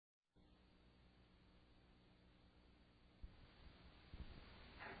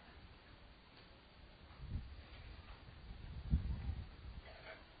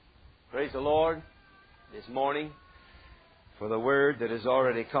Praise the Lord this morning for the word that has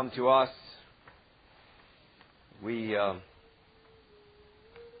already come to us. I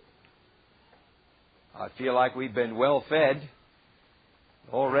feel like we've been well fed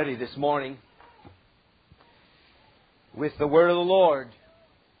already this morning with the word of the Lord.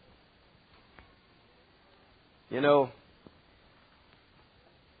 You know,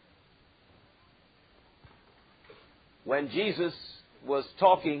 when Jesus was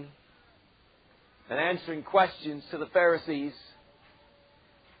talking and answering questions to the Pharisees,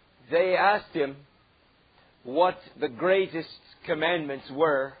 they asked Him what the greatest commandments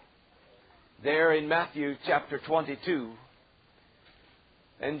were there in Matthew chapter 22.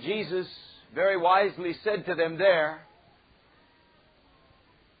 And Jesus very wisely said to them there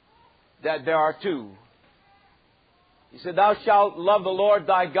that there are two. He said, "Thou shalt love the Lord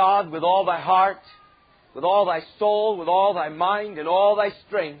thy God with all thy heart, with all thy soul, with all thy mind, and all thy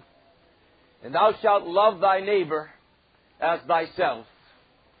strength. And thou shalt love thy neighbor as thyself."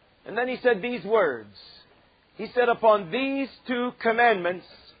 And then He said these words. He said, "Upon these two commandments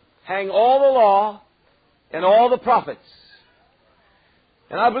hang all the law and all the prophets."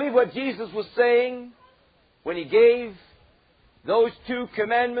 And I believe what Jesus was saying when He gave those two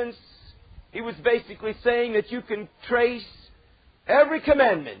commandments, He was basically saying that you can trace every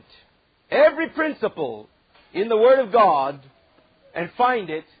commandment, every principle in the Word of God and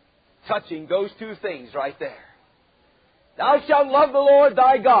find it touching those two things right there. Thou shalt love the Lord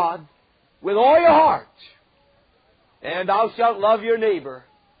thy God with all your heart, and thou shalt love your neighbor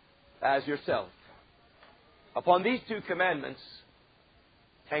as yourself. Upon these two commandments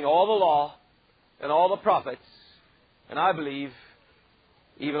hang all the law and all the prophets, and I believe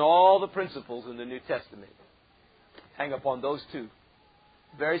even all the principles in the New Testament hang upon those two.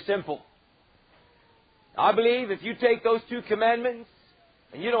 Very simple. I believe if you take those two commandments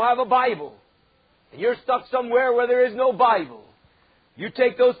and you don't have a Bible, and you're stuck somewhere where there is no Bible, you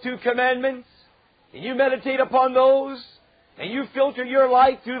take those two commandments and you meditate upon those, and you filter your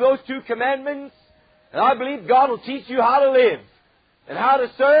life through those two commandments, and I believe God will teach you how to live, and how to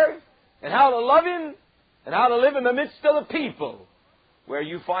serve, and how to love Him, and how to live in the midst of the people where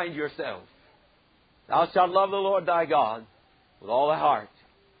you find yourself. Thou shalt love the Lord thy God with all thy heart,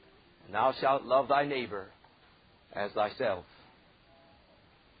 and thou shalt love thy neighbor as thyself.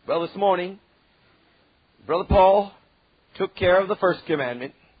 Well, this morning, Brother Paul took care of the first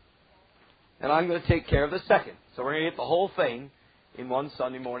commandment, and I'm going to take care of the second. So we're going to get the whole thing in one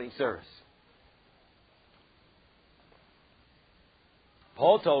Sunday morning service.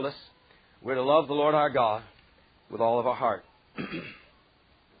 Paul told us we're to love the Lord our God with all of our heart. And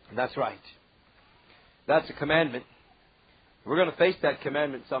that's right. That's a commandment. We're going to face that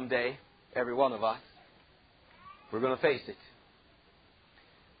commandment someday, every one of us. We're going to face it.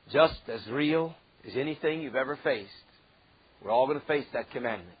 Just as real as anything you've ever faced, we're all going to face that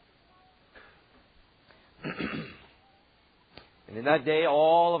commandment. And in that day,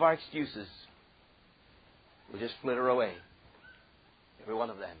 all of our excuses will just flitter away. Every one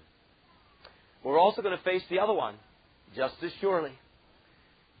of them. We're also going to face the other one, just as surely.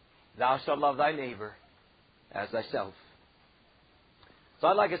 Thou shalt love thy neighbor as thyself. So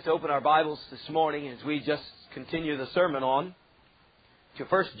I'd like us to open our Bibles this morning as we just continue the sermon on to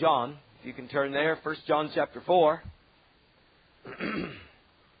 1 John. If you can turn there, 1 John chapter 4.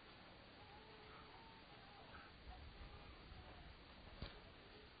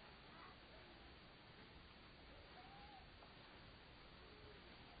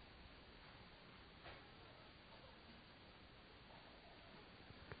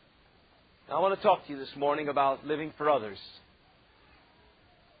 I want to talk to you this morning about living for others.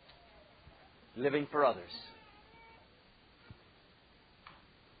 Living for others.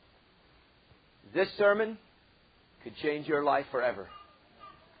 This sermon could change your life forever.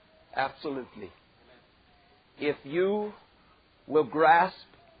 Absolutely. If you will grasp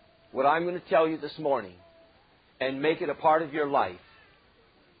what I'm going to tell you this morning and make it a part of your life,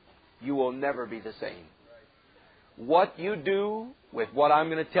 you will never be the same. What you do with what I'm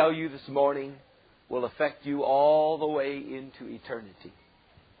going to tell you this morning will affect you all the way into eternity.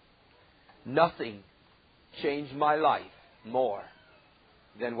 Nothing changed my life more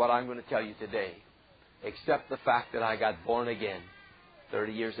than what I'm going to tell you today, except the fact that I got born again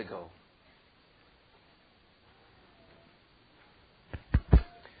 30 years ago.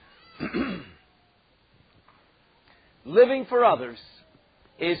 Living for others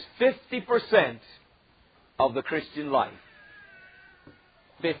is 50% of the Christian life.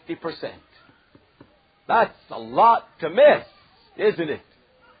 50%. That's a lot to miss, isn't it?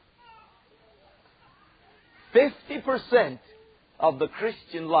 50% of the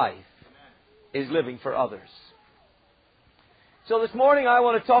Christian life is living for others. So this morning I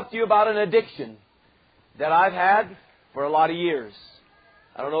want to talk to you about an addiction that I've had for a lot of years.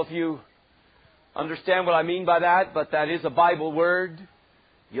 I don't know if you understand what I mean by that, but that is a Bible word.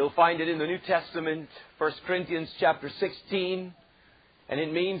 You'll find it in the New Testament, 1 Corinthians chapter 16, and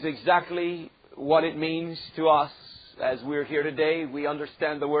it means exactly what it means to us as we're here today. We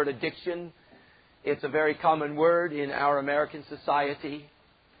understand the word addiction. It's a very common word in our American society,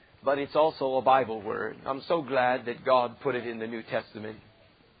 but it's also a Bible word. I'm so glad that God put it in the New Testament.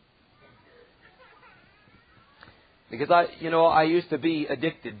 Because I used to be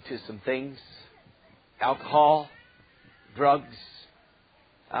addicted to some things. Alcohol, drugs.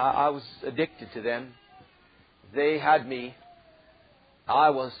 I was addicted to them. They had me.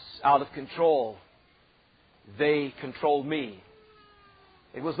 I was out of control. They controlled me.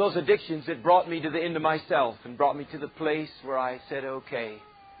 It was those addictions that brought me to the end of myself and brought me to the place where I said, okay,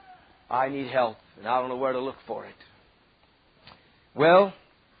 I need help, and I don't know where to look for it. Well,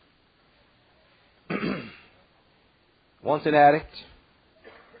 once an addict,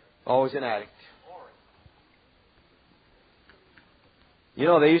 always an addict. You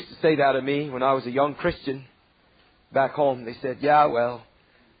know, they used to say that of me when I was a young Christian back home. They said, yeah, well,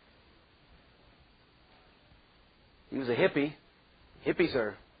 he was a hippie. Hippies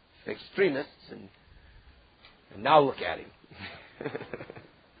are extremists, and now look at him.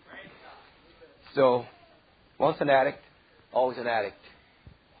 So, once an addict, always an addict.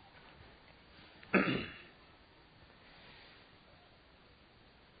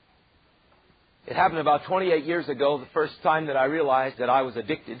 It happened about 28 years ago, the first time that I realized that I was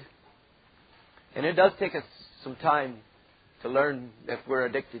addicted. And it does take us some time to learn if we're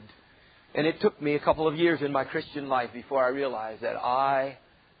addicted. And it took me a couple of years in my Christian life before I realized that I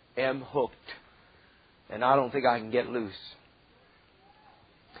am hooked. And I don't think I can get loose.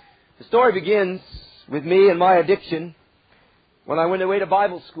 The story begins with me and my addiction when I went away to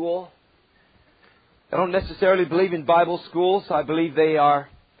Bible school. I don't necessarily believe in Bible schools. I believe they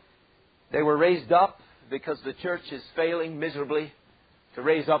were raised up because the church is failing miserably to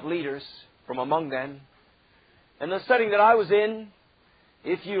raise up leaders from among them. And the setting that I was in,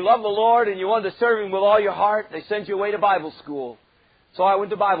 if you love the Lord and you want to serve Him with all your heart, they send you away to Bible school. So I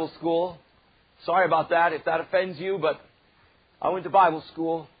went to Bible school. Sorry about that if that offends you, but I went to Bible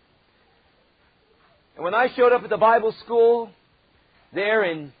school. And when I showed up at the Bible school there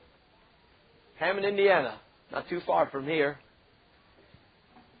in Hammond, Indiana, not too far from here,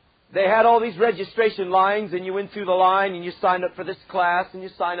 they had all these registration lines, and you went through the line and you signed up for this class and you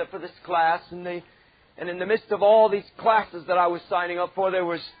signed up for this class, and in the midst of all these classes that I was signing up for, there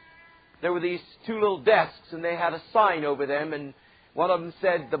were these two little desks, and they had a sign over them, and one of them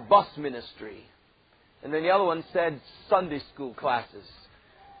said the bus ministry, and then the other one said Sunday school classes.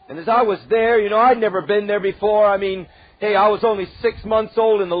 And as I was there, I'd never been there before. I was only 6 months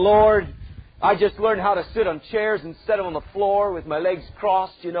old in the Lord. I just learned how to sit on chairs and sit on the floor with my legs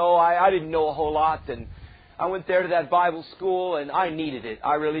crossed. I didn't know a whole lot. And I went there to that Bible school, and I needed it.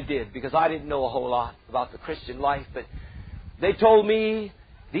 I really did, because I didn't know a whole lot about the Christian life. But they told me,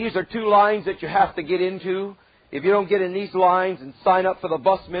 these are 2 lines that you have to get into. If you don't get in these lines and sign up for the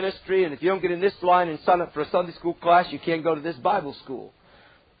bus ministry, and if you don't get in this line and sign up for a Sunday school class, you can't go to this Bible school.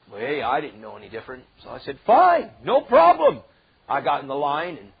 Well, hey, I didn't know any different. So I said, fine, no problem. I got in the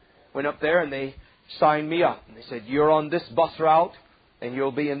line and went up there, and they signed me up. And they said, you're on this bus route, and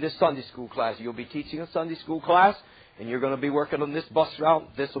you'll be in this Sunday school class. You'll be teaching a Sunday school class, and you're going to be working on this bus route.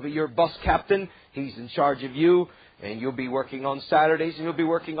 This will be your bus captain. He's in charge of you, and you'll be working on Saturdays, and you'll be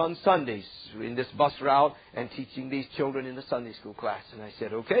working on Sundays in this bus route and teaching these children in the Sunday school class. And I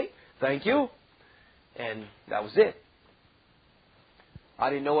said, okay, thank you. And that was it. I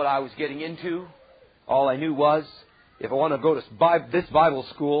didn't know what I was getting into. All I knew was, if I want to go to this Bible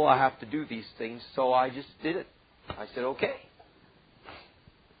school, I have to do these things. So I just did it. I said, okay.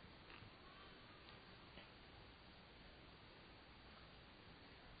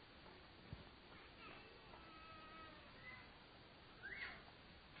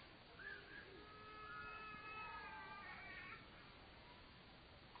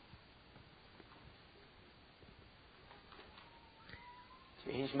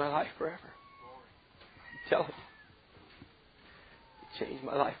 Changed my life forever. I'm telling you. It changed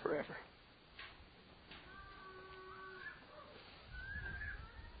my life forever.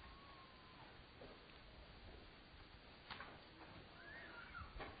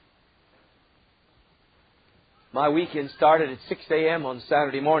 My weekend started at 6 a.m. on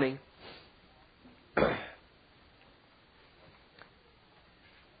Saturday morning.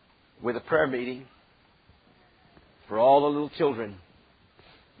 With a prayer meeting for all the little children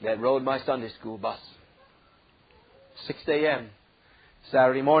that rode my Sunday school bus. 6 a.m.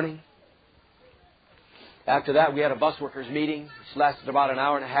 Saturday morning. After that, we had a bus workers meeting, which lasted about an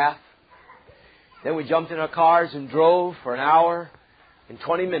hour and a half. Then we jumped in our cars and drove for an hour and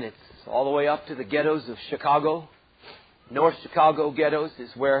 20 minutes all the way up to the ghettos of Chicago. North Chicago ghettos is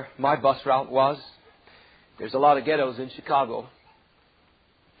where my bus route was. There's a lot of ghettos in Chicago.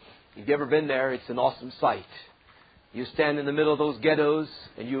 If you've ever been there, it's an awesome sight. You stand in the middle of those ghettos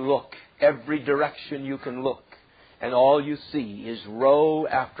and you look every direction you can look. And all you see is row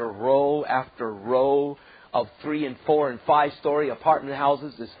after row after row of 3 and 4 and 5-story apartment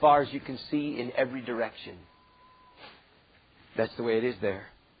houses as far as you can see in every direction. That's the way it is there.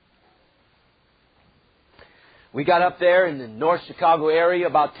 We got up there in the North Chicago area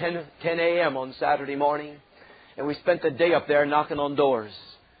about 10 a.m. on Saturday morning. And we spent the day up there knocking on doors.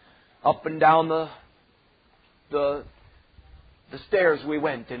 Up and down the stairs we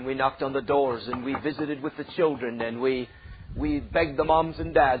went, and we knocked on the doors, and we visited with the children, and we begged the moms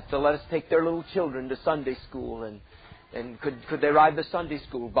and dads to let us take their little children to Sunday school, and could they ride the Sunday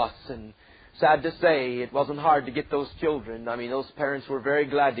school bus. And sad to say, it wasn't hard to get those children. I mean, those parents were very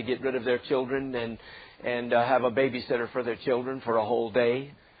glad to get rid of their children and have a babysitter for their children for a whole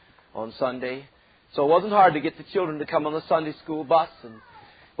day on Sunday. So it wasn't hard to get the children to come on the Sunday school bus.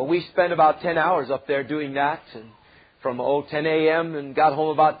 But we spent about 10 hours up there doing that, and from 10 a.m. and got home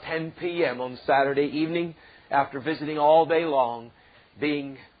about 10 p.m. on Saturday evening after visiting all day long,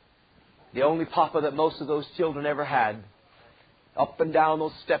 being the only papa that most of those children ever had. Up and down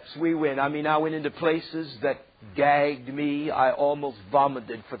those steps we went. I mean, I went into places that gagged me. I almost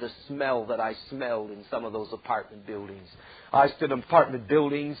vomited for the smell that I smelled in some of those apartment buildings. I stood in apartment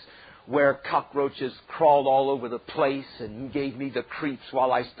buildings where cockroaches crawled all over the place and gave me the creeps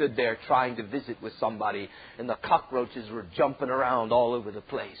while I stood there trying to visit with somebody. And the cockroaches were jumping around all over the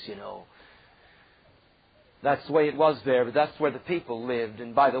place, you know. That's the way it was there, but that's where the people lived.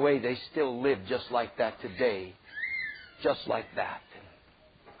 And by the way, they still live just like that today. Just like that.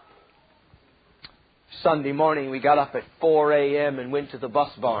 Sunday morning, we got up at 4 a.m. and went to the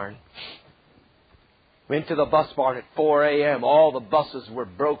bus barn. Went to the bus barn at 4 a.m. All the buses were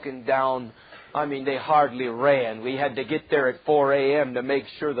broken down. I mean, they hardly ran. We had to get there at 4 a.m. to make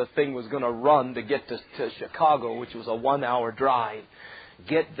sure the thing was going to run to get to Chicago, which was a 1-hour drive.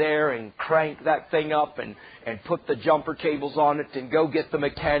 Get there and crank that thing up and put the jumper cables on it and go get the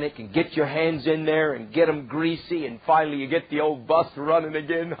mechanic and get your hands in there and get them greasy. And finally you get the old bus running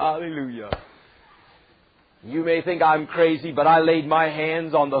again. Hallelujah. You may think I'm crazy, but I laid my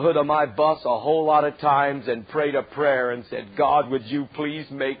hands on the hood of my bus a whole lot of times and prayed a prayer and said, God, would you please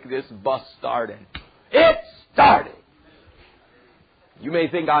make this bus start? And it started. You may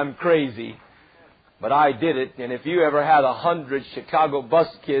think I'm crazy, but I did it. And if you ever had 100 Chicago bus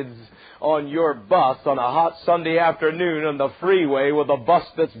kids on your bus on a hot Sunday afternoon on the freeway with a bus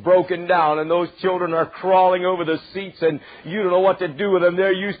that's broken down and those children are crawling over the seats and you don't know what to do with them.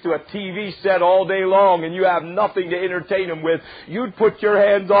 They're used to a TV set all day long and you have nothing to entertain them with. You'd put your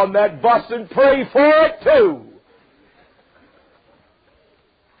hands on that bus and pray for it too.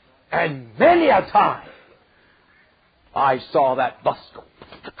 And many a time I saw that bus go.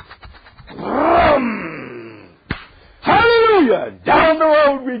 Hallelujah! Down the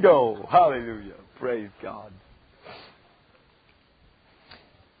road we go. Hallelujah. Praise God.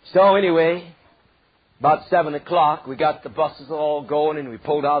 So anyway, about 7 o'clock, we got the buses all going and we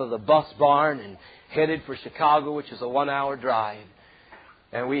pulled out of the bus barn and headed for Chicago, which is a 1-hour drive.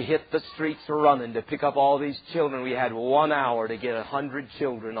 And we hit the streets running to pick up all these children. We had 1 hour to get 100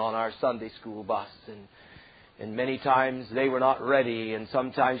 children on our Sunday school bus. And many times they were not ready, and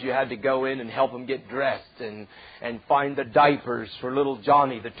sometimes you had to go in and help them get dressed and find the diapers for little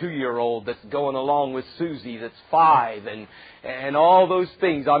Johnny, the 2-year-old that's going along with Susie that's 5, and all those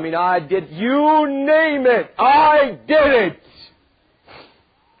things. I mean, I did, you name it, I did it.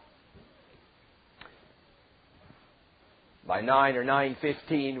 By 9 or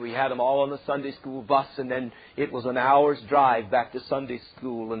 9:15, we had them all on the Sunday school bus, and then it was an hour's drive back to Sunday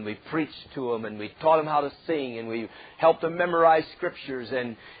school, and we preached to them, and we taught them how to sing, and we helped them memorize scriptures,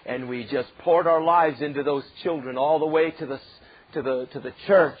 and we just poured our lives into those children all the way to the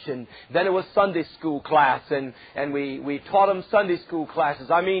church. And then it was Sunday school class, and we taught them Sunday school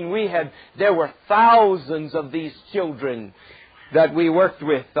classes. I mean, there were thousands of these children that we worked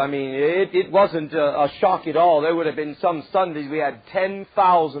with. I mean, it wasn't a shock at all. There would have been some Sundays we had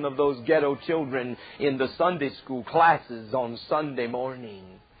 10,000 of those ghetto children in the Sunday school classes on Sunday morning.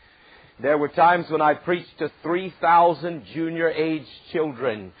 There were times when I preached to 3,000 junior-age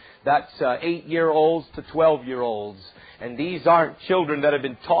children. That's 8-year-olds to 12-year-olds. And these aren't children that have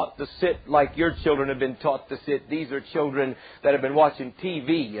been taught to sit like your children have been taught to sit. These are children that have been watching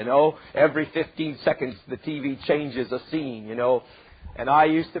TV, you know. Every 15 seconds the TV changes a scene, you know. And I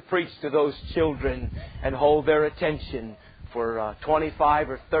used to preach to those children and hold their attention for 25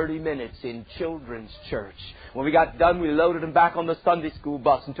 or 30 minutes in children's church. When we got done, we loaded them back on the Sunday school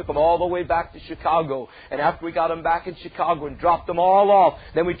bus and took them all the way back to Chicago. And after we got them back in Chicago and dropped them all off,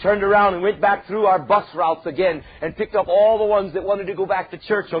 then we turned around and went back through our bus routes again and picked up all the ones that wanted to go back to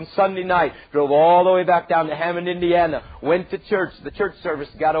church on Sunday night. Drove all the way back down to Hammond, Indiana. Went to church. The church service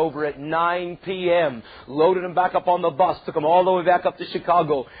got over at 9 p.m. Loaded them back up on the bus. Took them all the way back up to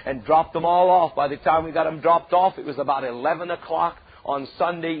Chicago and dropped them all off. By the time we got them dropped off, it was about 11 o'clock on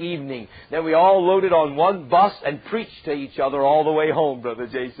Sunday evening. Then we all loaded on one bus and preached to each other all the way home, Brother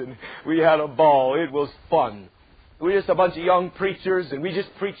Jason. We had a ball. It was fun. We were just a bunch of young preachers, and we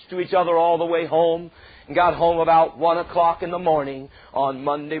just preached to each other all the way home. And got home about 1 o'clock in the morning on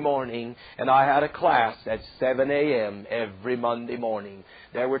Monday morning, and I had a class at 7 a.m. every Monday morning.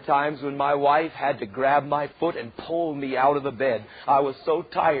 There were times when my wife had to grab my foot and pull me out of the bed. I was so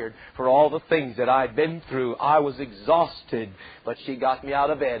tired for all the things that I'd been through. I was exhausted, but she got me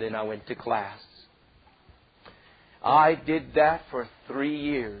out of bed and I went to class. I did that for 3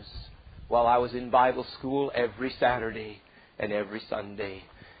 years while I was in Bible school every Saturday and every Sunday,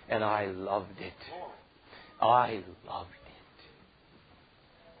 and I loved it. I loved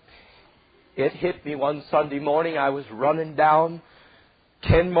it. It hit me one Sunday morning. I was running down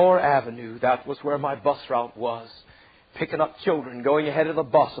Kenmore Avenue. That was where my bus route was. Picking up children, going ahead of the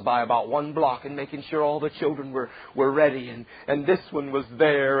bus by about 1 block and making sure all the children were ready. And this one was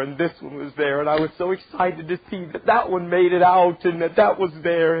there and this one was there. And I was so excited to see that one made it out and that was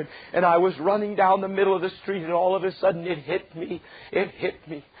there. And I was running down the middle of the street, and all of a sudden it hit me. It hit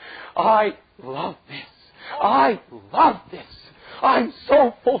me. I love this. I love this. I'm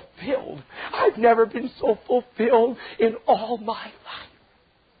so fulfilled. I've never been so fulfilled in all my life.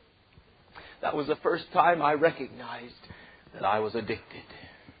 That was the first time I recognized that I was addicted.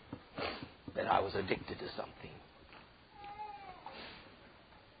 That I was addicted to something.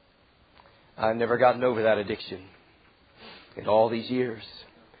 I've never gotten over that addiction in all these years.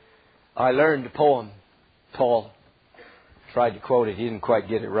 I learned a poem. Paul tried to quote it. He didn't quite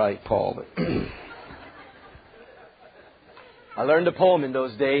get it right, Paul, but I learned a poem in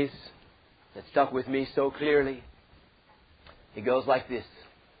those days that stuck with me so clearly. It goes like this.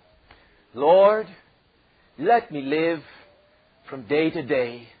 Lord, let me live from day to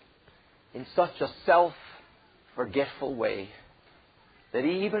day in such a self-forgetful way that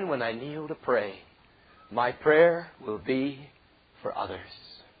even when I kneel to pray, my prayer will be for others.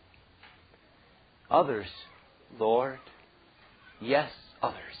 Others, Lord, yes,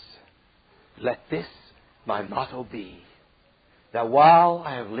 others. Let this my motto be, that while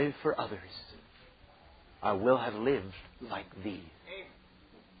I have lived for others, I will have lived like Thee.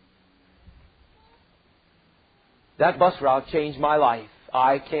 That bus route changed my life.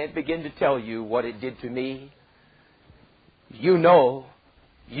 I can't begin to tell you what it did to me. You know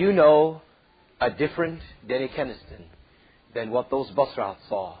a different Denny Kenaston than what those bus routes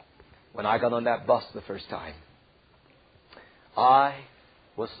saw when I got on that bus the first time. I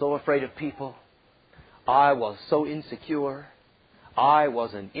was so afraid of people. I was so insecure. I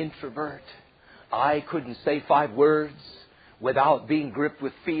was an introvert. I couldn't say 5 words without being gripped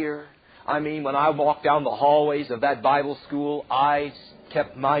with fear. I mean, when I walked down the hallways of that Bible school, I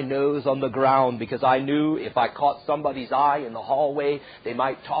kept my nose on the ground because I knew if I caught somebody's eye in the hallway, they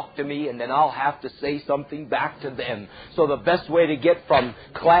might talk to me and then I'll have to say something back to them. So the best way to get from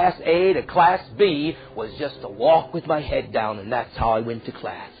Class A to Class B was just to walk with my head down, and that's how I went to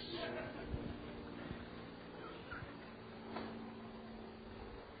class.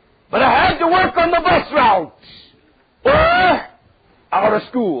 But I had to work on the bus route or out of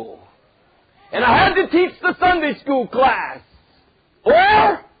school. And I had to teach the Sunday school class or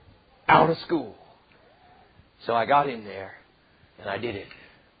out of school. So I got in there and I did it.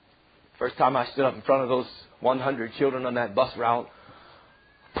 First time I stood up in front of those 100 children on that bus route,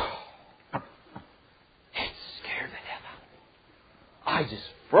 it scared the hell out of me. I just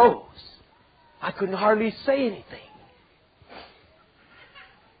froze. I couldn't hardly say anything.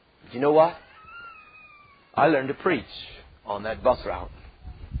 But you know what? I learned to preach on that bus route.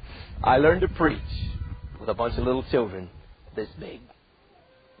 I learned to preach with a bunch of little children this big.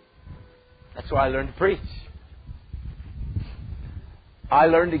 That's where I learned to preach. I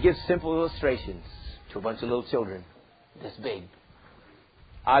learned to give simple illustrations to a bunch of little children this big.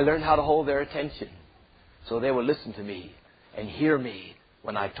 I learned how to hold their attention so they would listen to me and hear me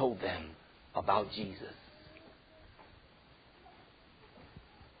when I told them about Jesus.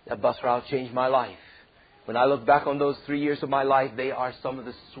 That bus route changed my life. When I look back on those 3 years of my life, they are some of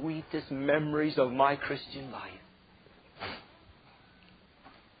the sweetest memories of my Christian life.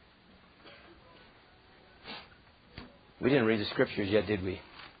 We didn't read the Scriptures yet, did we?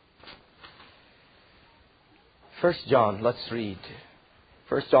 1 John, let's read.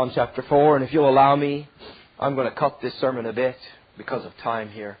 1 John chapter 4, and if you'll allow me, I'm going to cut this sermon a bit because of time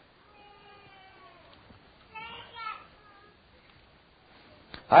here.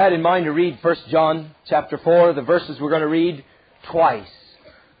 I had in mind to read 1 John chapter 4, the verses we're going to read twice.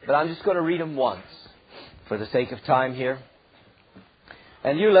 But I'm just going to read them once for the sake of time here.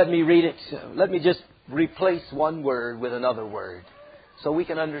 And you let me read it. Let me just replace one word with another word so we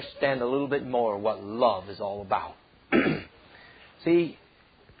can understand a little bit more what love is all about. See,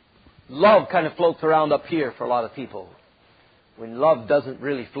 love kind of floats around up here for a lot of people. When love doesn't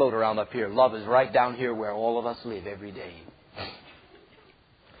really float around up here, love is right down here where all of us live every day.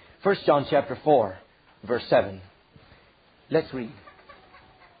 1 John chapter 4, verse 7. Let's read.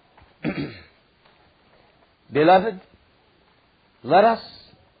 Beloved, let us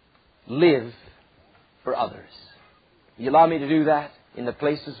live for others. You allow me to do that? In the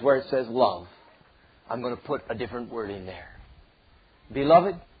places where it says love, I'm going to put a different word in there.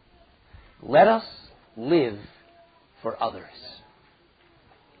 Beloved, let us live for others.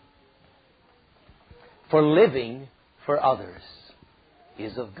 For living for others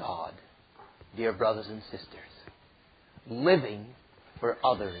is of God, dear brothers and sisters. Living for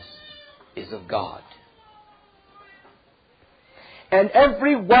others is of God. And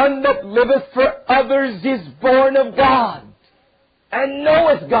every one that liveth for others is born of God, and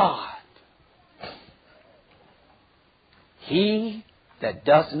knoweth God. He that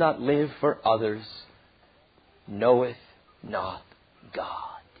does not live for others knoweth not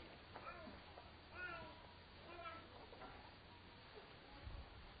God.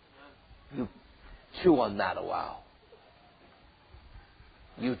 You chew on that a while.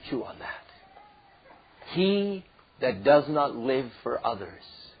 You chew on that. He that does not live for others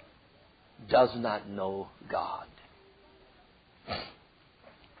does not know God.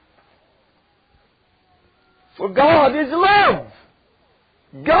 For God is love.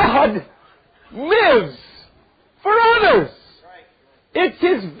 God lives for others. It's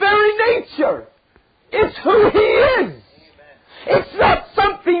His very nature. It's who He is. It's not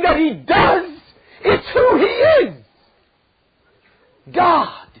something that He does. It's who He is.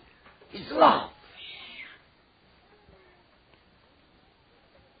 God is love.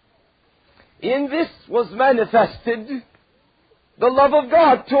 In this was manifested the love of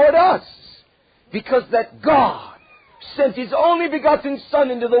God toward us, because that God sent His only begotten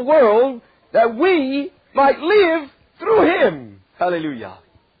Son into the world that we might live through Him. Hallelujah.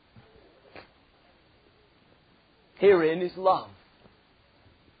 Herein is love.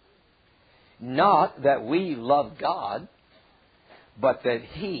 Not that we love God, but that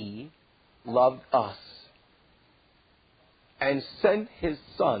He loved us and sent His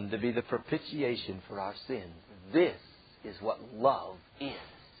Son to be the propitiation for our sins. This is what love is.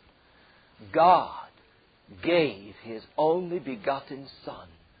 God gave His only begotten Son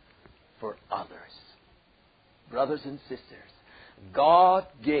for others. Brothers and sisters, God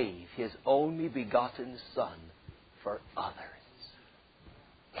gave His only begotten Son for others.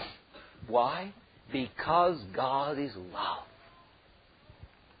 Why? Because God is love.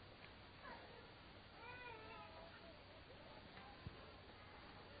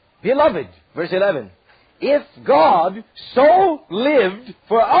 Beloved, verse 11, if God so lived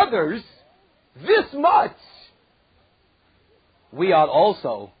for others this much, we ought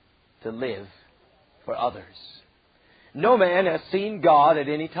also to live for others. No man has seen God at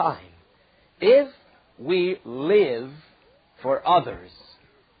any time. If we live for others,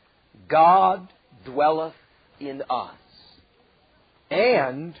 God dwelleth in us,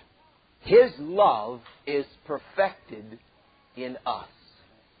 and His love is perfected in us.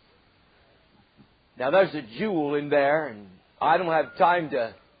 Now there's a jewel in there, and I don't have time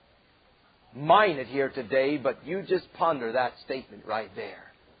to mine it here today, but you just ponder that statement right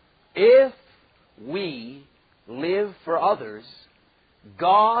there. If we live for others,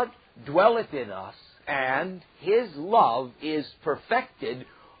 God dwelleth in us, and His love is perfected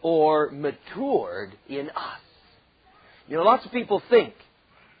or matured in us. You know, lots of people think,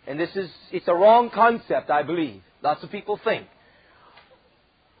 and it's a wrong concept, I believe. Lots of people think,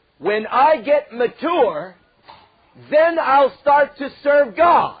 when I get mature, then I'll start to serve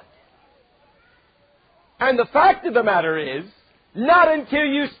God. And the fact of the matter is, Not until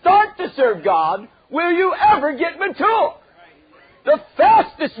you start to serve God will you ever get mature. The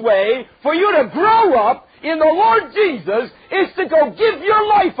fastest way for you to grow up in the Lord Jesus is to go give your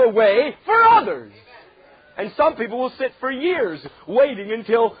life away for others. And some people will sit for years waiting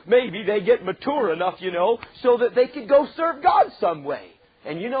until maybe they get mature enough, so that they can go serve God some way.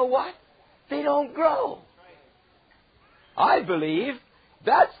 And you know what? They don't grow. I believe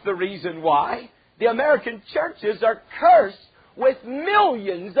that's the reason why the American churches are cursed with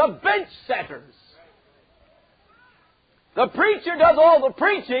millions of bench setters. The preacher does all the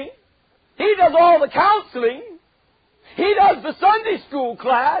preaching. He does all the counseling. He does the Sunday school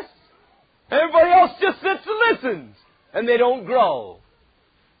class. Everybody else just sits and listens. And they don't grow.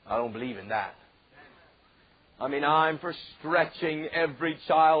 I don't believe in that. I'm for stretching every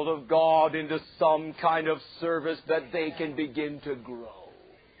child of God into some kind of service that they can begin to grow.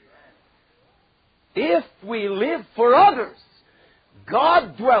 If we live for others,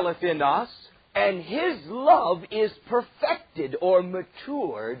 God dwelleth in us, and His love is perfected or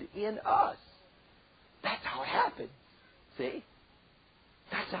matured in us. That's how it happens. See?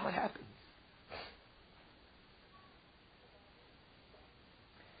 That's how it happens.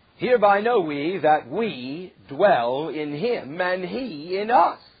 Hereby know we that we dwell in Him, and He in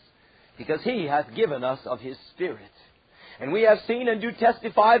us, because He hath given us of His Spirit. And we have seen and do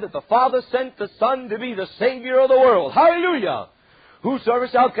testify that the Father sent the Son to be the Savior of the world. Hallelujah! Whosoever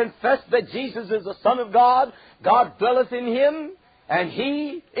shall confess that Jesus is the Son of God, God dwelleth in Him, and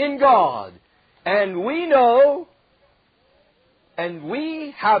He in God. And we know, and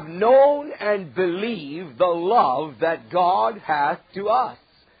we have known and believed the love that God hath to us.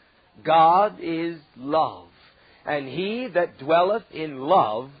 God is love. And he that dwelleth in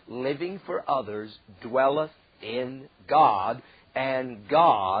love, living for others, dwelleth in God, and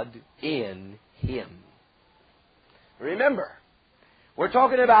God in him. Remember, we're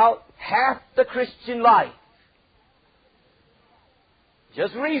talking about half the Christian life.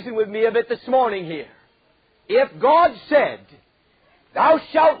 Just reason with me a bit this morning here. If God said, "Thou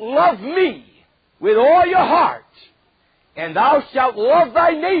shalt love me with all your heart, and thou shalt love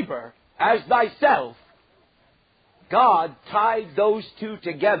thy neighbor as thyself," God tied those two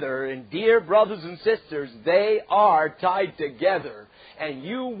together, and dear brothers and sisters, they are tied together. And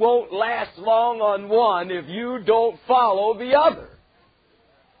you won't last long on one if you don't follow the other.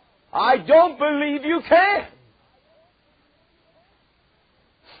 I don't believe you can.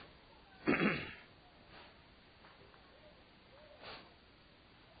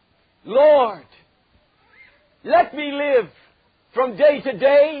 Lord, let me live from day to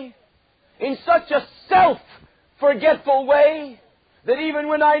day in such a self-forgetful way that even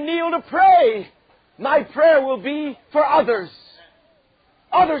when I kneel to pray, my prayer will be for others.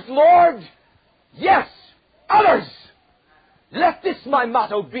 Others, Lord. Yes, others. Let this my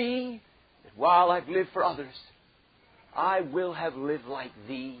motto be, that while I've lived for others, I will have lived like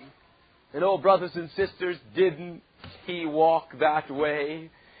Thee. And oh, brothers and sisters, didn't He walk that way?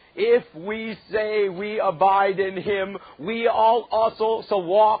 If we say we abide in Him, we all also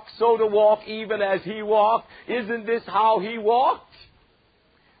walk, so to walk even as He walked. Isn't this how He walked?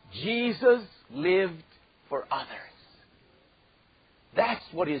 Jesus lived for others. That's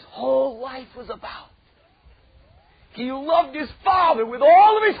what His whole life was about. He loved His Father with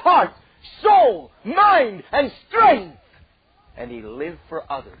all of His heart, soul, mind, and strength. And He lived for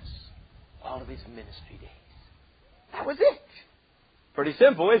others all of His ministry days. That was it. Pretty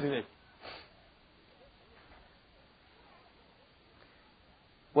simple, isn't it?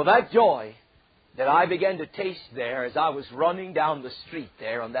 Well, that joy that I began to taste there as I was running down the street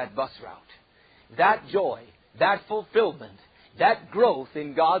there on that bus route, that joy, that fulfillment, that growth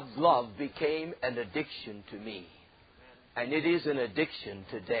in God's love became an addiction to me. And it is an addiction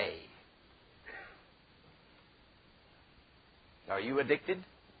today. Are you addicted?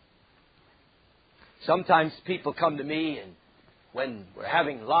 Sometimes people come to me, and when we're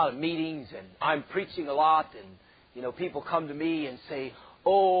having a lot of meetings and I'm preaching a lot, and people come to me and say,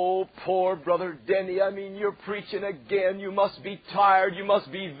 "Oh, poor Brother Denny, you're preaching again. You must be tired. You must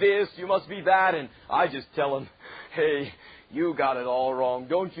be this. You must be that." And I just tell them, "Hey, you got it all wrong.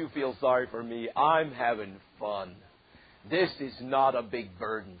 Don't you feel sorry for me. I'm having fun. This is not a big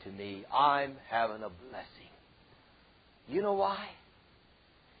burden to me. I'm having a blessing." You know why?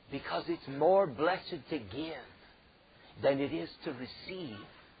 Because it's more blessed to give than it is to receive.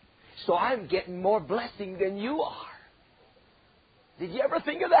 So I'm getting more blessing than you are. Did you ever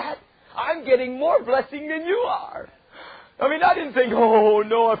think of that? I'm getting more blessing than you are. I didn't think, "Oh,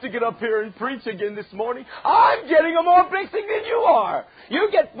 no, I have to get up here and preach again this morning." I'm getting a more blessing than you are. You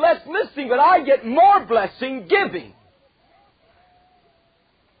get blessed listening, but I get more blessing giving.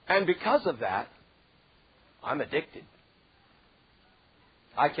 And because of that, I'm addicted.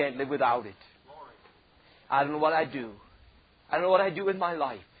 I can't live without it. I don't know what I'd do. I don't know what I'd do with my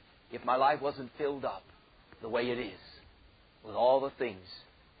life if my life wasn't filled up the way it is with all the things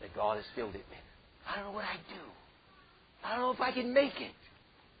that God has filled it with. I don't know what I'd do. I don't know if I can make it.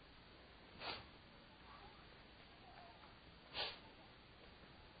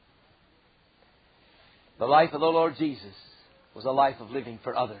 The life of the Lord Jesus was a life of living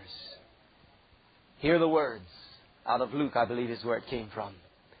for others. Hear the words out of Luke, I believe is where it came from.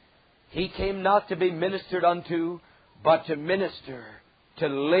 He came not to be ministered unto, but to minister, to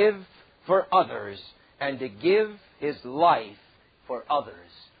live for others, and to give His life for others,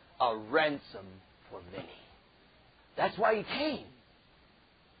 a ransom for many. That's why He came.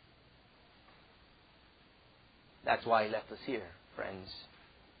 That's why He left us here, friends.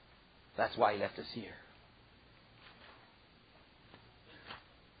 That's why He left us here.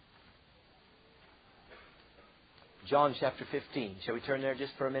 John chapter 15. Shall we turn there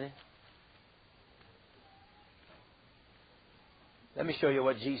just for a minute? Let me show you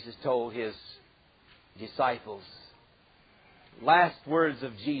what Jesus told His disciples. Last words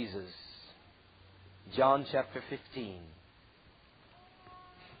of Jesus. John chapter 15.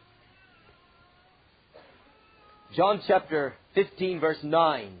 John chapter 15 verse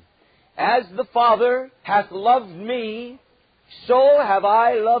 9. As the Father hath loved me, so have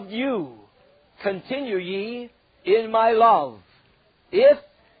I loved you. Continue ye in my love. If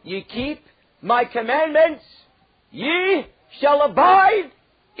ye keep my commandments, ye shall abide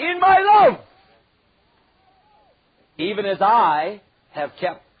in my love. Even as I have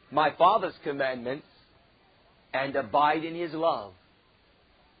kept my Father's commandments and abide in His love.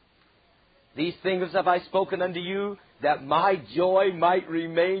 These things have I spoken unto you, that my joy might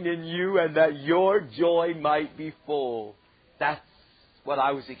remain in you, and that your joy might be full. That's what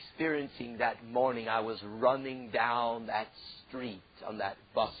I was experiencing that morning. I was running down that street on that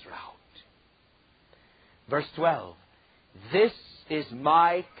bus route. Verse 12. This is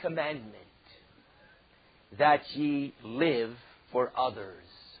my commandment, that ye live for others,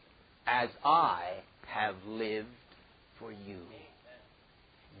 as I have lived for you.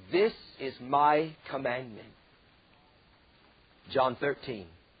 This is my commandment. John 13,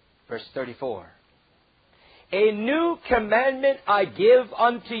 verse 34. A new commandment I give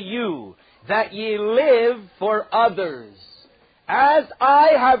unto you, that ye live for others. As I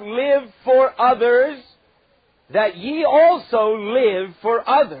have lived for others, that ye also live for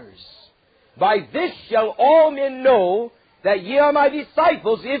others. By this shall all men know that ye are my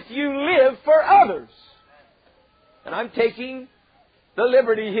disciples, if you live for others. And I'm taking the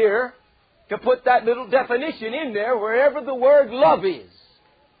liberty here to put that little definition in there wherever the word love is.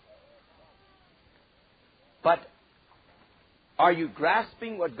 But are you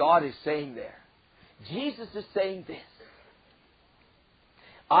grasping what God is saying there? Jesus is saying this.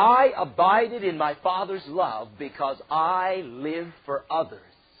 I abided in my Father's love because I live for others.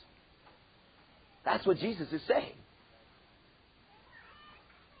 That's what Jesus is saying.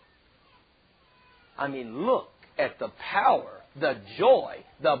 I mean, look at the power, the joy,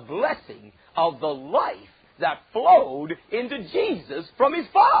 the blessing of the life that flowed into Jesus from His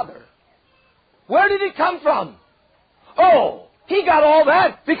Father. Where did it come from? Oh, He got all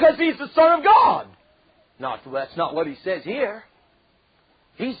that because He's the Son of God. That's not what He says here.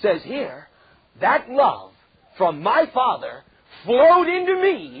 He says here, that love from my Father flowed into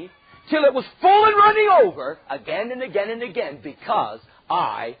me till it was full and running over again and again and again because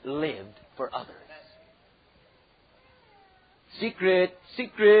I lived for others. Secret,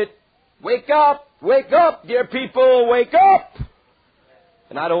 secret, wake up, dear people, wake up.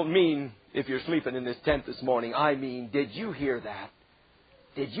 And I don't mean if you're sleeping in this tent this morning. I mean, did you hear that?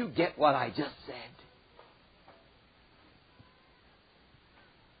 Did you get what I just said?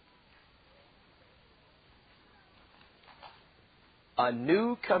 A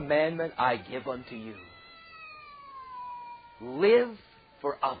new commandment I give unto you. Live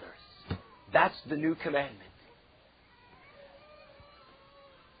for others. That's the new commandment.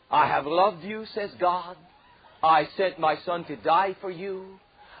 I have loved you, says God. I sent my Son to die for you.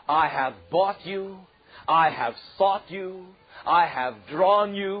 I have bought you. I have sought you. I have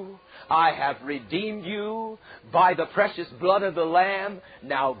drawn you. I have redeemed you by the precious blood of the Lamb.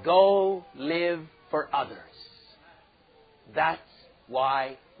 Now go live for others. That's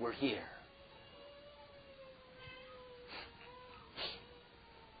why we're here.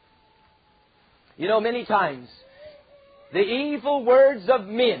 You know, many times, the evil words of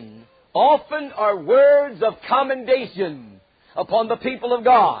men often are words of commendation upon the people of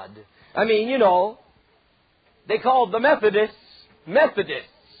God. I mean, you know, they called the Methodists Methodists.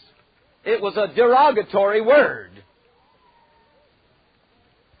 It was a derogatory word.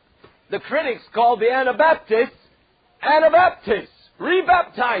 The critics called the Anabaptists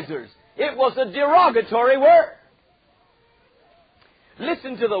rebaptizers. It was a derogatory word.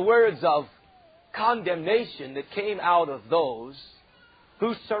 Listen to the words of condemnation that came out of those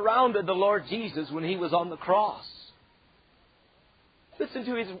who surrounded the Lord Jesus when He was on the cross. Listen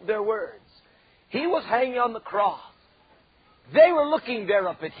to their words. He was hanging on the cross. They were looking there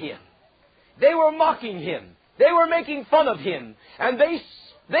up at Him. They were mocking Him. They were making fun of Him. And they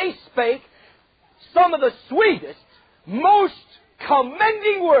spake some of the sweetest, most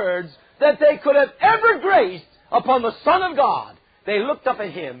commending words that they could have ever graced upon the Son of God. They looked up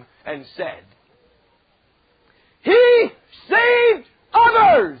at Him and said, He saved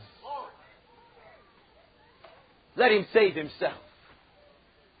others. Let Him save Himself.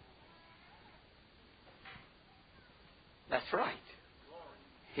 That's right.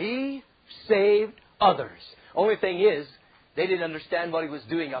 He saved others. Only thing is, they didn't understand what He was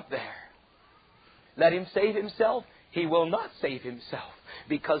doing up there. Let Him save Himself. He will not save Himself,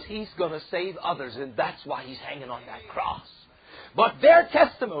 because He's going to save others, and that's why He's hanging on that cross. But their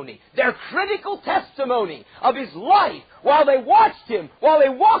testimony, their critical testimony of His life while they watched Him, while they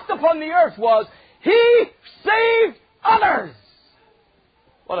walked upon the earth, was, He saved others.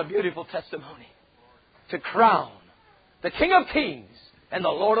 What a beautiful testimony to crown the King of Kings and the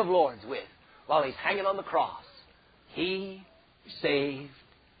Lord of Lords with, while He's hanging on the cross. He saved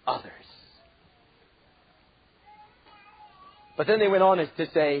others. But then they went on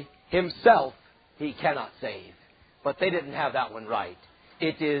to say, Himself He cannot save. But they didn't have that one right.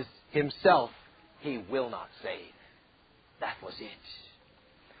 It is Himself He will not save. That was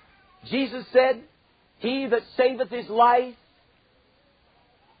it. Jesus said, He that saveth his life,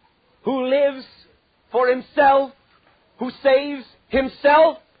 who lives for himself, who saves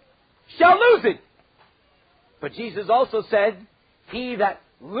himself, shall lose it. But Jesus also said, He that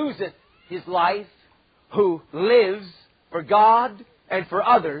loseth his life, who lives for God and for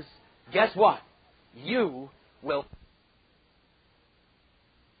others, guess what? You will.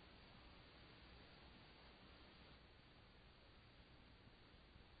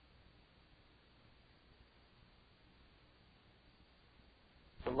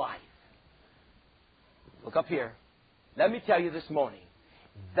 Life. Look up here. Let me tell you this morning.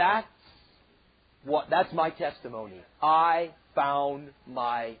 That's my testimony. I found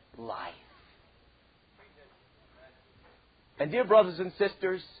my life. And dear brothers and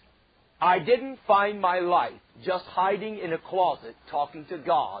sisters, I didn't find my life just hiding in a closet talking to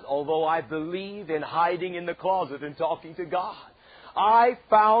God, although I believe in hiding in the closet and talking to God. I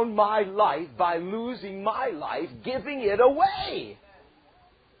found my life by losing my life, giving it away.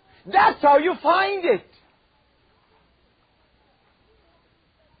 That's how you find it.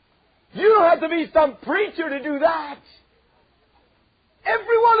 You don't have to be some preacher to do that.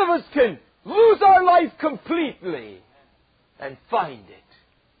 Every one of us can lose our life completely and find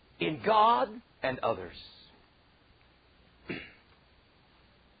it in God and others.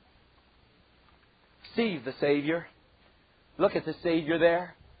 See the Savior. Look at the Savior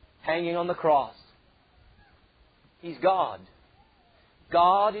there, hanging on the cross. He's God.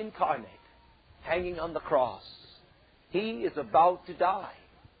 God incarnate, hanging on the cross. He is about to die.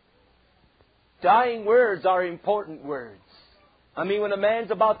 Dying words are important words. I mean, when a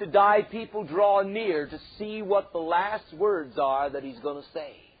man's about to die, people draw near to see what the last words are that he's going to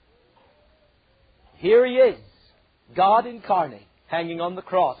say. Here He is, God incarnate, hanging on the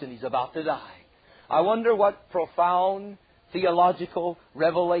cross, and He's about to die. I wonder what profound theological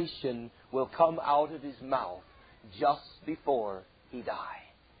revelation will come out of His mouth just before He died.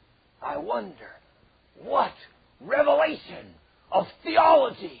 I wonder what revelation of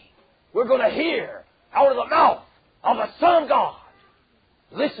theology we're going to hear out of the mouth of the Son of God.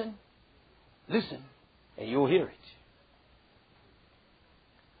 Listen, and you'll hear it.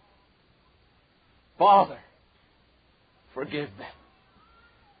 Father, forgive them.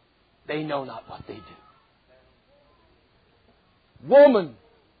 They know not what they do. Woman,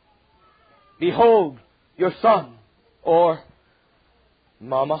 behold your son. Or,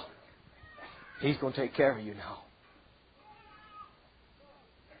 Mama, He's going to take care of you now.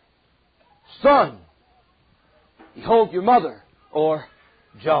 Son, behold your mother. Or,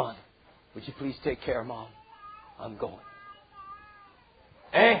 John, would you please take care of Mom? I'm going.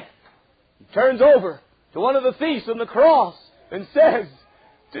 And He turns over to one of the thieves on the cross and says,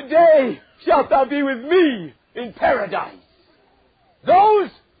 Today shalt thou be with me in paradise. Those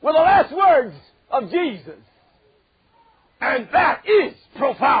were the last words of Jesus. And that is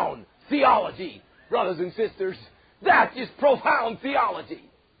profound theology, brothers and sisters. That is profound theology.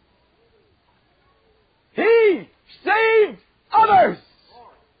 saved others.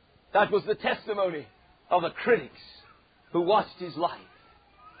 That was the testimony of the critics who watched his life.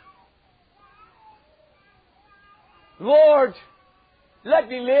 Lord, let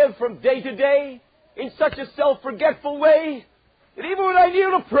me live from day to day in such a self-forgetful way that even when I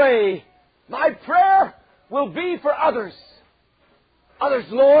kneel to pray, my prayer will be for others. Others,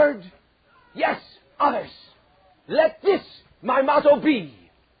 Lord. Yes, others. Let this my motto be,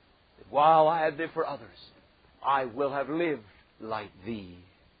 that while I have lived for others, I will have lived like Thee.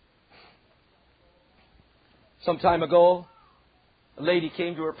 Some time ago, a lady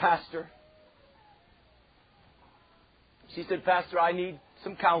came to her pastor. She said, Pastor, I need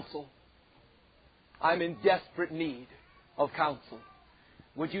some counsel. I'm in desperate need of counsel.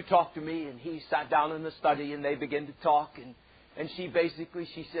 Would you talk to me? And he sat down in the study and they began to talk. And she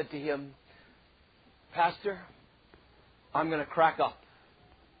said to him, Pastor, I'm going to crack up.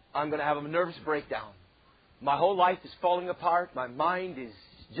 I'm going to have a nervous breakdown. My whole life is falling apart. My mind is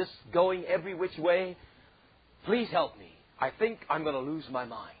just going every which way. Please help me. I think I'm going to lose my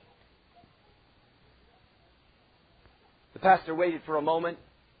mind. The pastor waited for a moment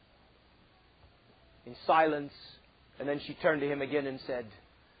in silence, and then she turned to him again and said,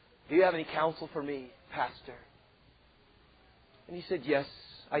 Do you have any counsel for me, Pastor? And he said, Yes,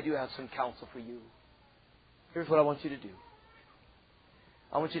 I do have some counsel for you. Here's what I want you to do.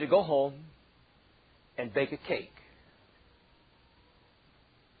 I want you to go home and bake a cake.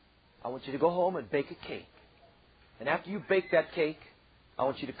 I want you to go home and bake a cake. And after you bake that cake, I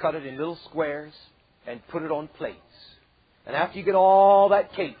want you to cut it in little squares and put it on plates. And after you get all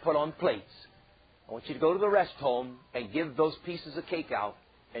that cake put on plates, I want you to go to the rest home and give those pieces of cake out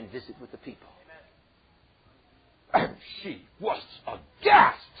and visit with the people. And she was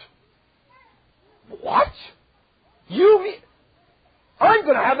aghast. What? You mean I'm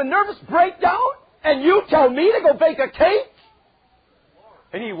going to have a nervous breakdown and you tell me to go bake a cake?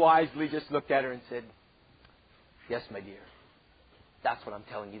 And he wisely just looked at her and said, Yes, my dear. That's what I'm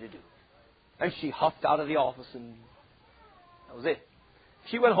telling you to do. And she huffed out of the office and that was it.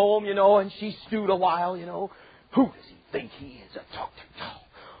 She went home, and she stewed a while, Who does he think he is?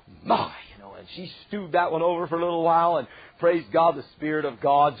 And she stewed that one over for a little while, and praise God, the Spirit of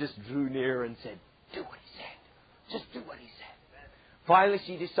God just drew near and said, Do what he said. Just do what he said. Finally,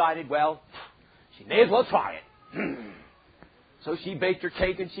 she decided, she may as well try it. So she baked her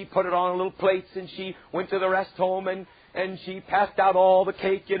cake, and she put it on little plates, and she went to the rest home, and she passed out all the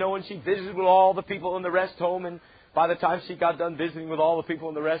cake, and she visited with all the people in the rest home, and by the time she got done visiting with all the people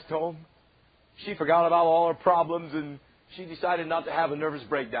in the rest home, she forgot about all her problems and she decided not to have a nervous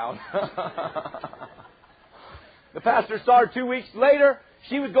breakdown. The pastor saw her 2 weeks later.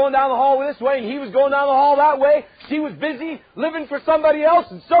 She was going down the hall this way and he was going down the hall that way. She was busy living for somebody else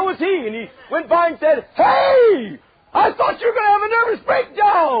and so was he. And he went by and said, Hey! I thought you were going to have a nervous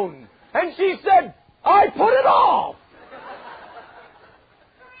breakdown! And she said, I put it off!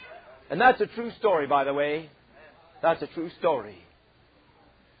 And that's a true story, by the way. That's a true story.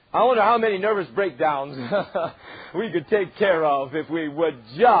 I wonder how many nervous breakdowns we could take care of if we would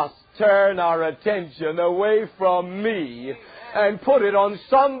just turn our attention away from me and put it on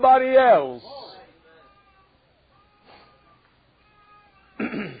somebody else.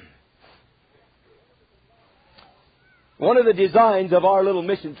 One of the designs of our little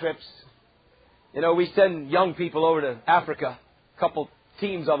mission trips, we send young people over to Africa, a couple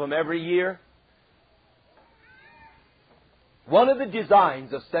teams of them every year. One of the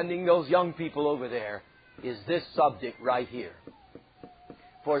designs of sending those young people over there is this subject right here.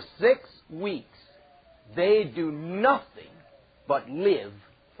 For 6 weeks, they do nothing but live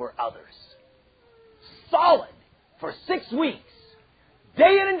for others. Solid for 6 weeks,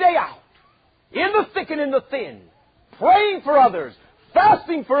 day in and day out, in the thick and in the thin, praying for others,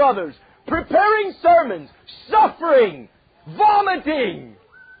 fasting for others, preparing sermons, suffering, vomiting,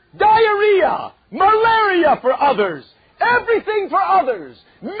 diarrhea, malaria for others. Everything for others.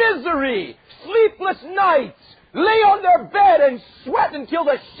 Misery, sleepless nights, lay on their bed and sweat until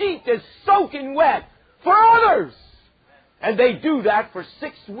the sheet is soaking wet for others. And they do that for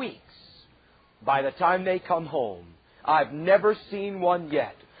 6 weeks. By the time they come home, I've never seen one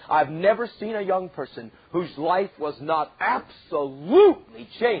yet. I've never seen a young person whose life was not absolutely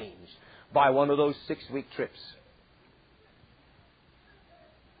changed by one of those 6-week trips.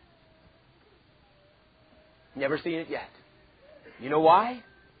 Never seen it yet. You know why?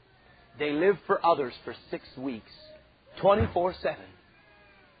 They live for others for 6 weeks, 24/7.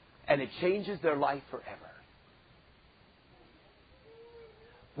 And it changes their life forever.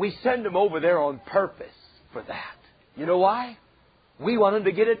 We send them over there on purpose for that. You know why? We want them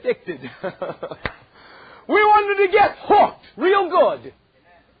to get addicted. We want them to get hooked real good.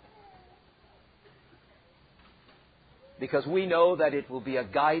 Because we know that it will be a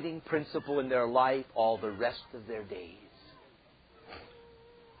guiding principle in their life all the rest of their days.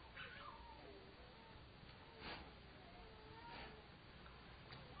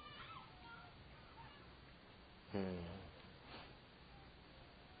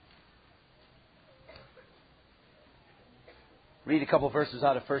 Read a couple verses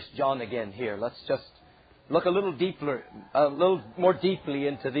out of 1 John again here. Let's just look a little more deeply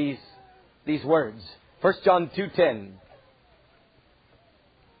into these words. 1 John 2:10.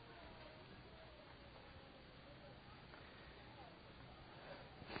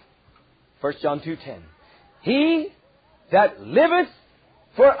 First John 2:10. He that liveth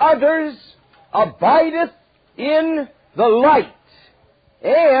for others abideth in the light,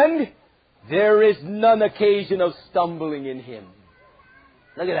 and there is none occasion of stumbling in him.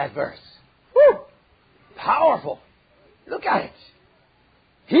 Look at that verse. Woo! Powerful. Look at it.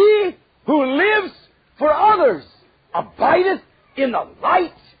 He who lives for others abideth in the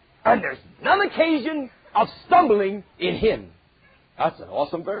light, and there's none occasion of stumbling in him. That's an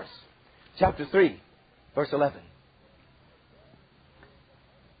awesome verse. Chapter 3, verse 11.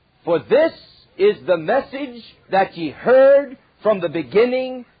 For this is the message that ye heard from the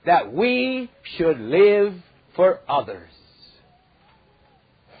beginning, that we should live for others.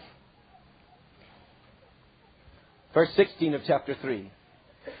 Verse 16 of chapter 3.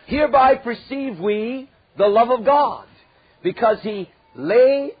 Hereby perceive we the love of God, because He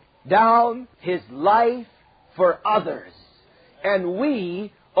laid down His life for others. And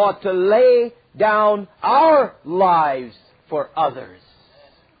we ought to lay down our lives for others.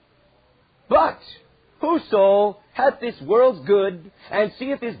 But whoso hath this world's good, and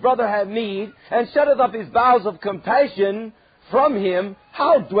seeth his brother have need, and shutteth up his bowels of compassion from him,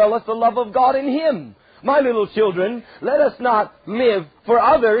 how dwelleth the love of God in him? My little children, let us not live for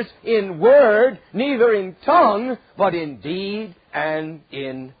others in word, neither in tongue, but in deed and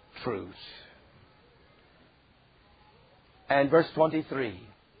in truth. And verse 23.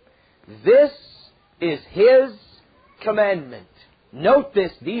 This is His commandment. Note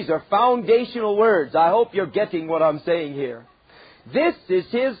this, these are foundational words. I hope you're getting what I'm saying here. This is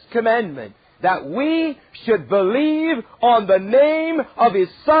His commandment, that we should believe on the name of His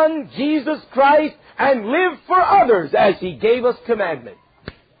Son, Jesus Christ, and live for others as He gave us commandment.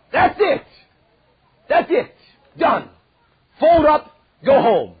 That's it. That's it. Done. Fold up, go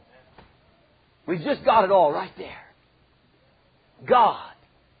home. We've just got it all right there. God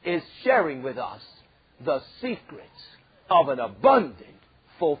is sharing with us the secrets of an abundant,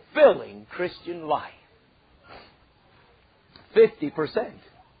 fulfilling Christian life. 50%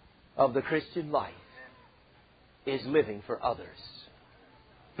 of the Christian life is living for others.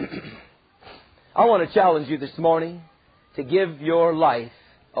 I want to challenge you this morning to give your life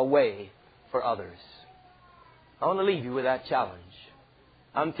away for others. I want to leave you with that challenge.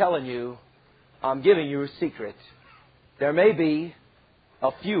 I'm telling you, I'm giving you a secret. There may be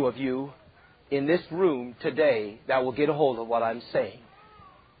a few of you in this room today that will get a hold of what I'm saying.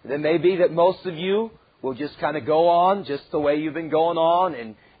 There may be that most of you will just kind of go on just the way you've been going on,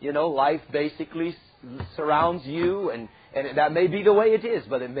 and, you know, life basically surrounds you, and that may be the way it is,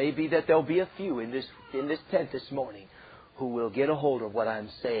 but it may be that there'll be a few in this tent this morning who will get a hold of what I'm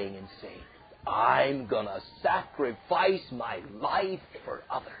saying and say, I'm going to sacrifice my life for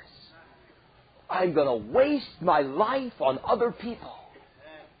others. I'm going to waste my life on other people.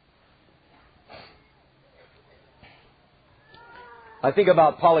 I think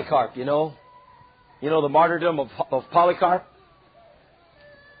about Polycarp, you know the martyrdom of Polycarp.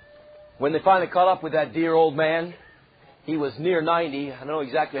 When they finally caught up with that dear old man, he was near 90. I don't know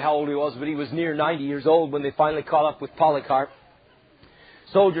exactly how old he was, but he was near 90 years old when they finally caught up with Polycarp.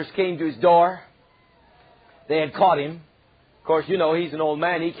 Soldiers came to his door. They had caught him. Of course, you know, he's an old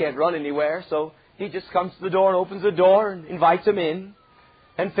man. He can't run anywhere, so he just comes to the door and opens the door and invites them in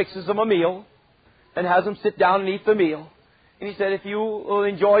and fixes them a meal and has them sit down and eat the meal. And he said, if you will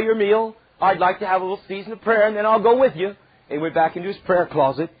enjoy your meal, I'd like to have a little season of prayer, and then I'll go with you. And he went back into his prayer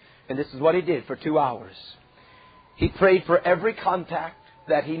closet, and this is what he did for 2 hours. He prayed for every contact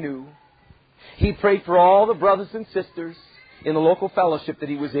that he knew. He prayed for all the brothers and sisters in the local fellowship that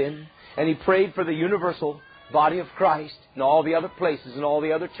he was in. And he prayed for the universal body of Christ and all the other places and all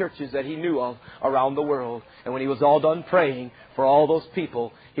the other churches that he knew of around the world. And when he was all done praying for all those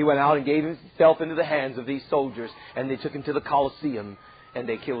people, he went out and gave himself into the hands of these soldiers. And they took him to the Colosseum and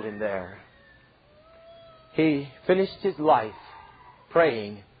they killed him there. He finished his life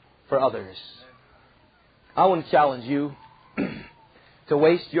praying for others. I want to challenge you to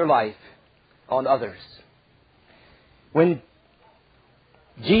waste your life on others. when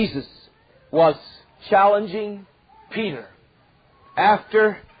Jesus was challenging Peter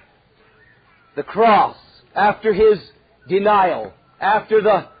after the cross, after His denial, after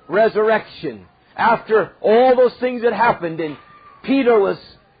the resurrection, after all those things that happened, and Peter was,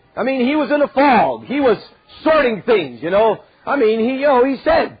 he was in a fog. He was sorting things, He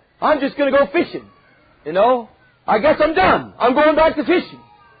said, I'm just going to go fishing. I guess I'm done. I'm going back to fishing.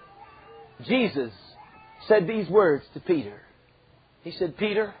 Jesus said these words to Peter. He said,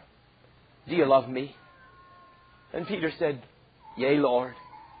 Peter, do you love me? And Peter said, Yea, Lord,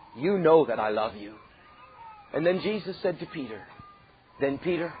 you know that I love you. And then Jesus said to Peter, then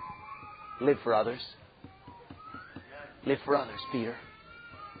Peter, live for others. Live for others, Peter.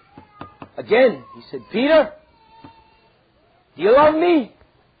 Again, He said, Peter, do you love me?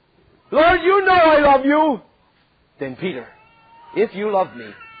 Lord, you know I love you. Then Peter, if you love me,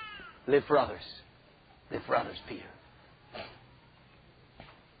 live for others. Live for others, Peter.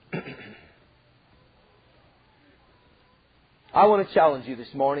 I want to challenge you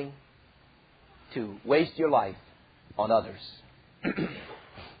this morning to waste your life on others.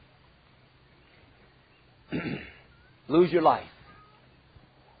 Lose your life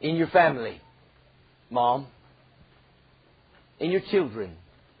in your family, Mom, in your children,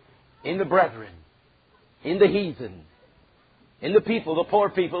 in the brethren, in the heathen, in the people, the poor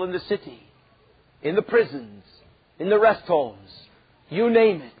people in the city, in the prisons, in the rest homes. You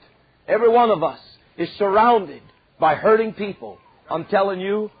name it. Every one of us is surrounded by hurting people. I'm telling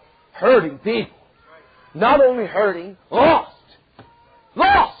you, hurting people. Not only hurting, lost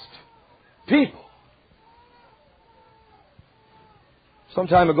people. Some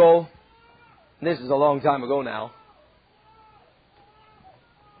time ago, this is a long time ago now,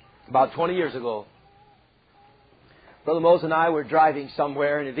 about 20 years ago, Brother Moses and I were driving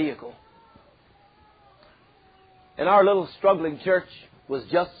somewhere in a vehicle. And our little struggling church was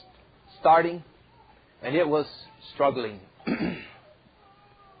just starting, and it was struggling.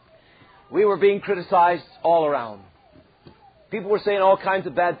 We were being criticized all around. People were saying all kinds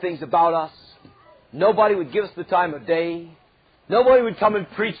of bad things about us. Nobody would give us the time of day. Nobody would come and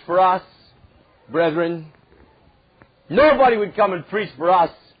preach for us, brethren. Nobody would come and preach for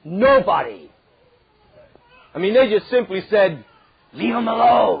us. Nobody. They just simply said, leave them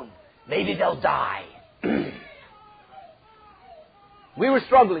alone. Maybe they'll die. We were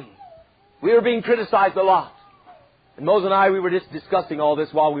struggling. We were being criticized a lot. And Moses and I, we were just discussing all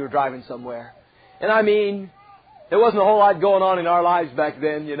this while we were driving somewhere. And there wasn't a whole lot going on in our lives back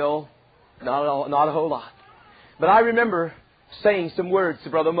then, Not a whole lot. But I remember saying some words to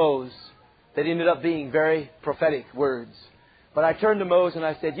Brother Moses that ended up being very prophetic words. But I turned to Moses and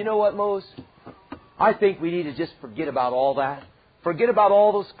I said, you know what, Moses? I think we need to just forget about all that. Forget about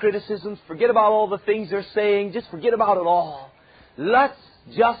all those criticisms. Forget about all the things they're saying. Just forget about it all. Let's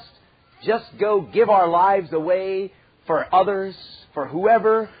just go give our lives away for others, for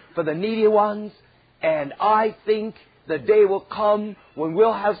whoever, for the needy ones. And I think the day will come when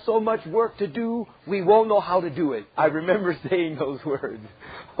we'll have so much work to do, we won't know how to do it. I remember saying those words.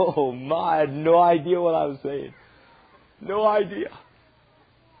 Oh my, I had no idea what I was saying. No idea.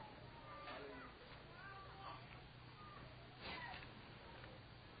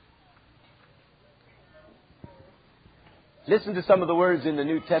 Listen to some of the words in the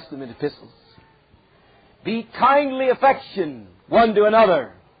New Testament epistles. Be kindly affection one to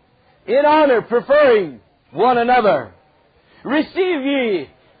another, in honor preferring one another. Receive ye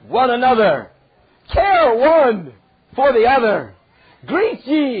one another. Care one for the other. Greet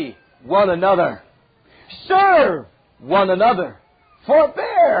ye one another. Serve one another.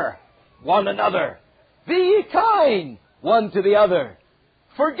 Forbear one another. Be ye kind one to the other.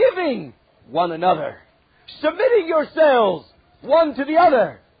 Forgiving one another. Submitting yourselves one to the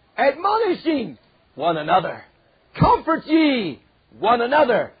other. Admonishing one another. Comfort ye one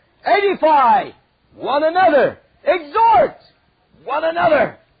another. Edify one another. Exhort one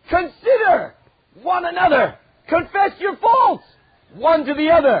another. Consider one another. Confess your faults one to the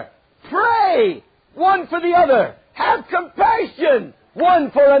other. Pray one for the other. Have compassion one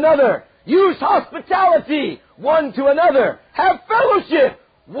for another. Use hospitality one to another. Have fellowship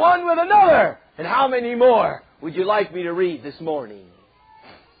one with another. And how many more would you like me to read this morning?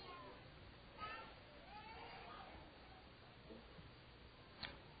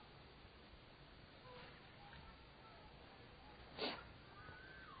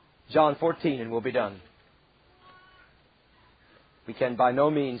 John 14, and we'll be done. We can by no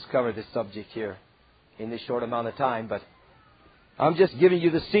means cover this subject here in this short amount of time, but I'm just giving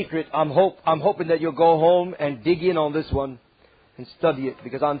you the secret. I'm hoping that you'll go home and dig in on this one and study it,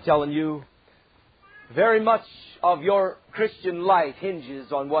 because I'm telling you, Very much of your Christian life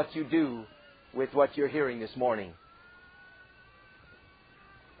hinges on what you do with what you're hearing this morning.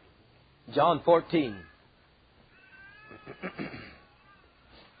 John 14.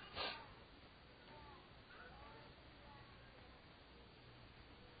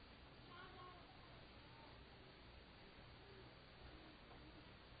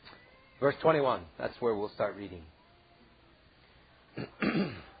 Verse 21. That's where we'll start reading.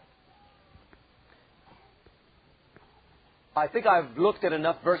 I think I've looked at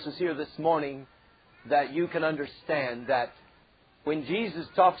enough verses here this morning that you can understand that when Jesus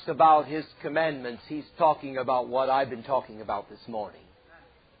talks about His commandments, He's talking about what I've been talking about this morning.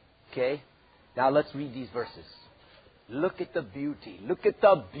 Okay? Now let's read these verses. Look at the beauty. Look at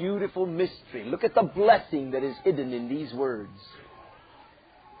the beautiful mystery. Look at the blessing that is hidden in these words.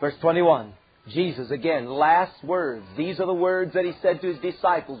 Verse 21. Jesus, again, last words. These are the words that He said to His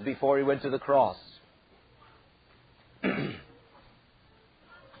disciples before He went to the cross.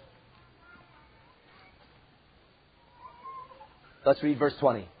 Let's read verse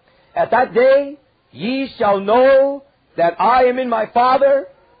 20. At that day ye shall know that I am in my Father,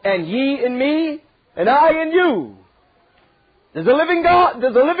 and ye in me, and I in you. Is the living God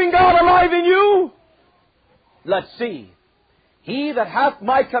alive in you? Let's see. He that hath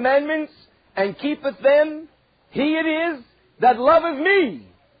my commandments and keepeth them, he it is that loveth me.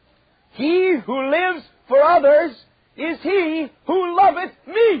 He who lives for others is he who loveth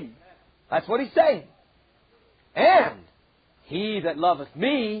me. That's what He's saying. And he that loveth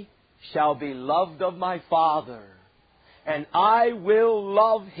me shall be loved of my Father, and I will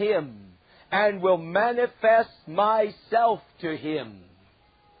love him, and will manifest myself to him.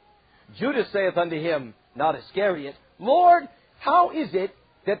 Judas saith unto Him, not Iscariot, Lord, how is it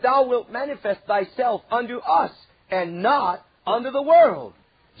that Thou wilt manifest Thyself unto us, and not unto the world?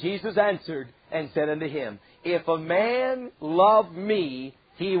 Jesus answered and said unto him, If a man love me,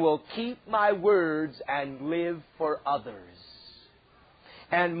 he will keep my words and live for others.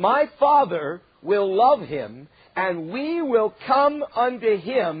 And my Father will love him, and we will come unto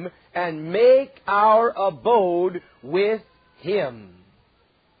him and make our abode with him.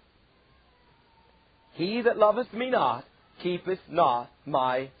 He that loveth me not, keepeth not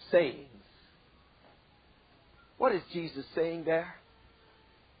my sayings. What is Jesus saying there?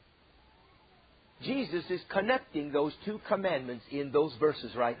 Jesus is connecting those two commandments in those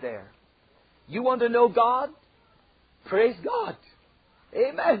verses right there. You want to know God? Praise God.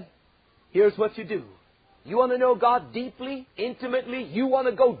 Amen. Here's what you do. You want to know God deeply, intimately? You want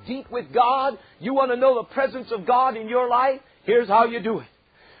to go deep with God? You want to know the presence of God in your life? Here's how you do it.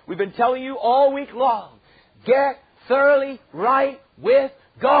 We've been telling you all week long, get thoroughly right with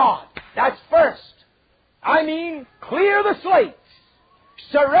God. That's first. I mean, clear the slate.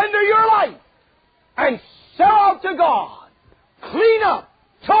 Surrender your life. And sell out to God. Clean up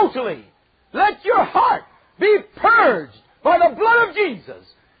totally. Let your heart be purged by the blood of Jesus.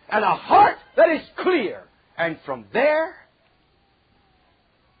 And a heart that is clear. And from there,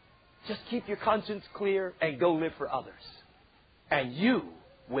 just keep your conscience clear and go live for others. And you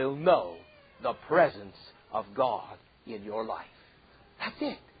will know the presence of God in your life. That's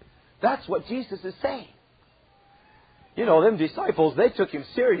it. That's what Jesus is saying. You know, them disciples, they took Him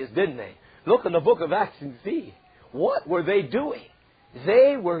serious, didn't they? Look in the book of Acts and see. What were they doing?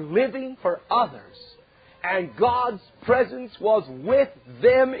 They were living for others. And God's presence was with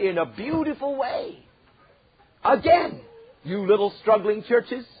them in a beautiful way. Again, you little struggling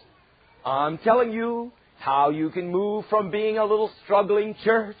churches, I'm telling you how you can move from being a little struggling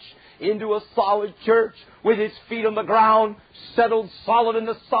church into a solid church with its feet on the ground, settled solid in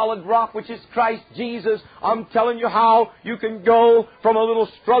the solid rock, which is Christ Jesus. I'm telling you how you can go from a little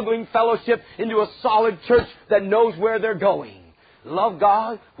struggling fellowship into a solid church that knows where they're going. Love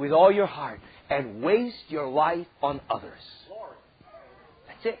God with all your heart and waste your life on others.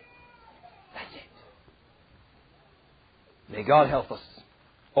 That's it. That's it. May God help us,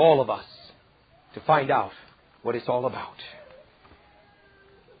 all of us, to find out what it's all about.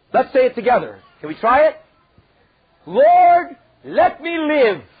 Let's say it together. Can we try it? Lord, let me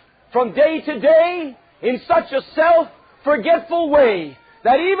live from day to day in such a self-forgetful way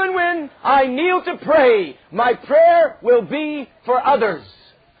that even when I kneel to pray, my prayer will be for others.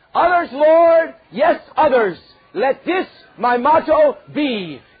 Others, Lord, yes, others. Let this my motto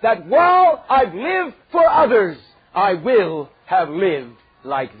be, that while I've lived for others, I will have lived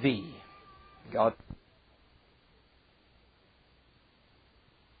like Thee. God.